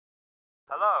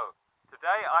Hello,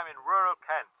 today I'm in rural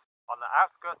Kent, on the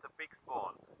outskirts of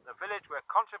Beaksbourne, the village where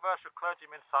controversial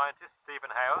clergyman scientist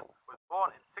Stephen Hales was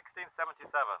born in 1677.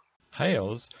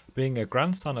 Hales, being a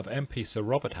grandson of MP Sir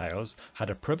Robert Hales, had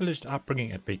a privileged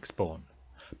upbringing at Beaksbourne,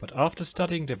 but after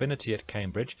studying divinity at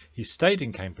Cambridge, he stayed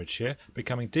in Cambridgeshire,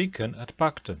 becoming deacon at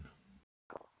Buckton.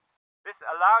 This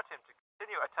allowed him to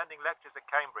continue attending lectures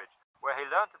at Cambridge, where he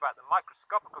learnt about the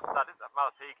microscopical studies of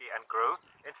Malpighi and grew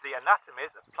into the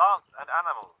anatomies of plants and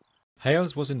animals.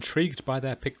 Hales was intrigued by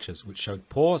their pictures, which showed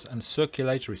pores and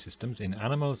circulatory systems in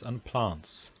animals and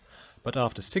plants. But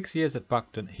after 6 years at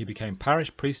Buckton, he became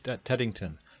parish priest at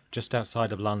Teddington, just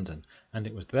outside of London, and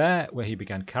it was there where he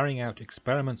began carrying out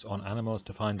experiments on animals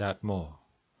to find out more.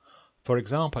 For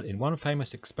example, in one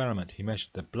famous experiment, he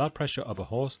measured the blood pressure of a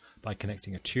horse by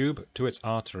connecting a tube to its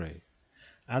artery.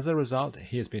 As a result,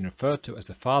 he has been referred to as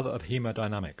the father of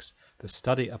hemodynamics, the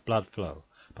study of blood flow,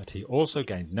 but he also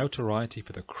gained notoriety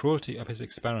for the cruelty of his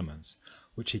experiments,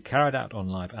 which he carried out on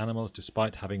live animals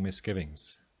despite having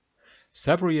misgivings.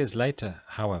 Several years later,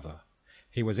 however,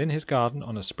 he was in his garden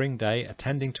on a spring day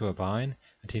attending to a vine,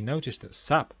 and he noticed that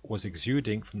sap was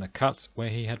exuding from the cuts where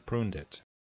he had pruned it.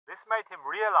 This made him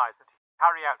realise that he could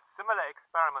carry out similar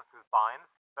experiments with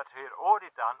vines that he had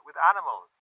already done with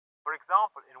animals. For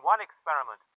example, in one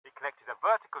experiment, he connected a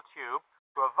vertical tube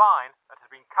to a vine that had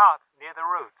been cut near the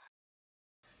root.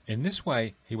 In this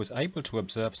way, he was able to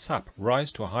observe sap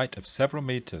rise to a height of several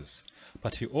meters,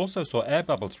 but he also saw air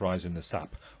bubbles rise in the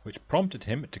sap, which prompted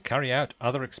him to carry out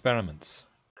other experiments.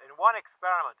 In one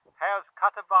experiment, Hales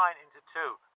cut a vine into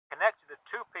two, connected the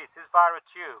two pieces via a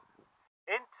tube.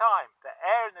 In time, the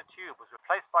air in the tube was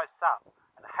replaced by sap,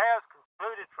 and Hales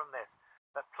concluded from this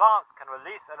that plants can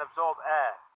release and absorb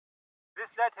air.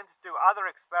 This led him to do other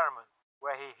experiments,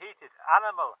 where he heated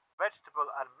animal, vegetable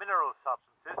and mineral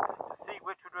substances to see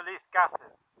which would release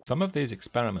gases. Some of these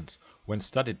experiments, when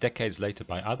studied decades later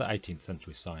by other 18th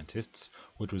century scientists,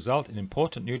 would result in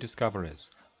important new discoveries.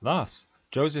 Thus,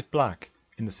 Joseph Black,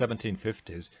 in the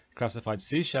 1750s, classified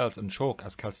seashells and chalk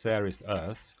as calcareous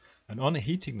earths, and on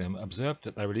heating them observed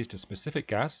that they released a specific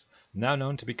gas, now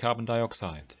known to be carbon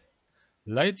dioxide.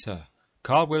 Later,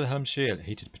 Carl Wilhelm Scheele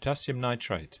heated potassium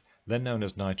nitrate, then known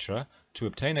as nitra, to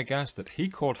obtain a gas that he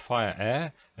called fire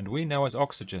air and we know as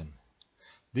oxygen.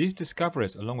 These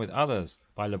discoveries, along with others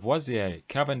by Lavoisier,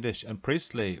 Cavendish and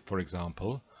Priestley, for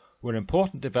example, were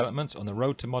important developments on the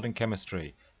road to modern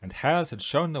chemistry, and Hales had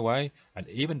shown the way and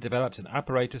even developed an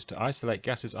apparatus to isolate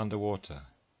gases underwater.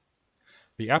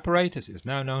 The apparatus is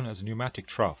now known as a pneumatic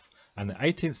trough, and the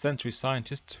 18th century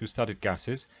scientists who studied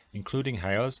gases, including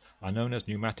Hales, are known as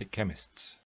pneumatic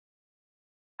chemists.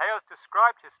 Hales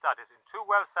described his studies in two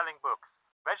well-selling books,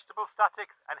 Vegetable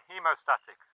Statics and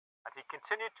Hemostatics, and he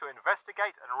continued to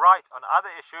investigate and write on other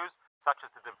issues such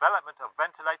as the development of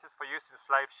ventilators for use in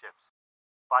slave ships.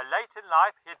 By late in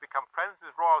life, he had become friends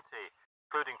with royalty,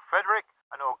 including Frederick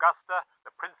and Augusta,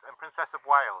 the Prince and Princess of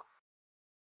Wales.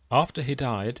 After he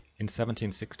died, in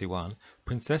 1761,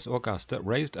 Princess Augusta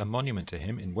raised a monument to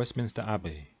him in Westminster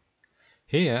Abbey.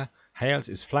 Here, Hales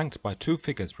is flanked by two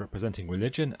figures representing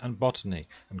religion and botany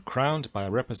and crowned by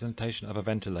a representation of a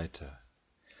ventilator.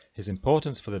 His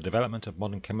importance for the development of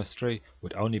modern chemistry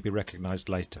would only be recognized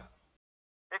later.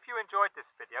 If you enjoyed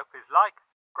this video, please like,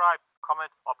 subscribe,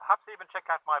 comment, or perhaps even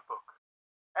check out my book,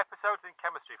 Episodes in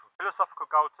Chemistry from Philosophical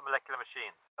Gold to Molecular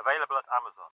Machines, available at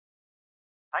Amazon.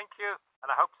 Thank you, and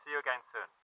I hope to see you again soon.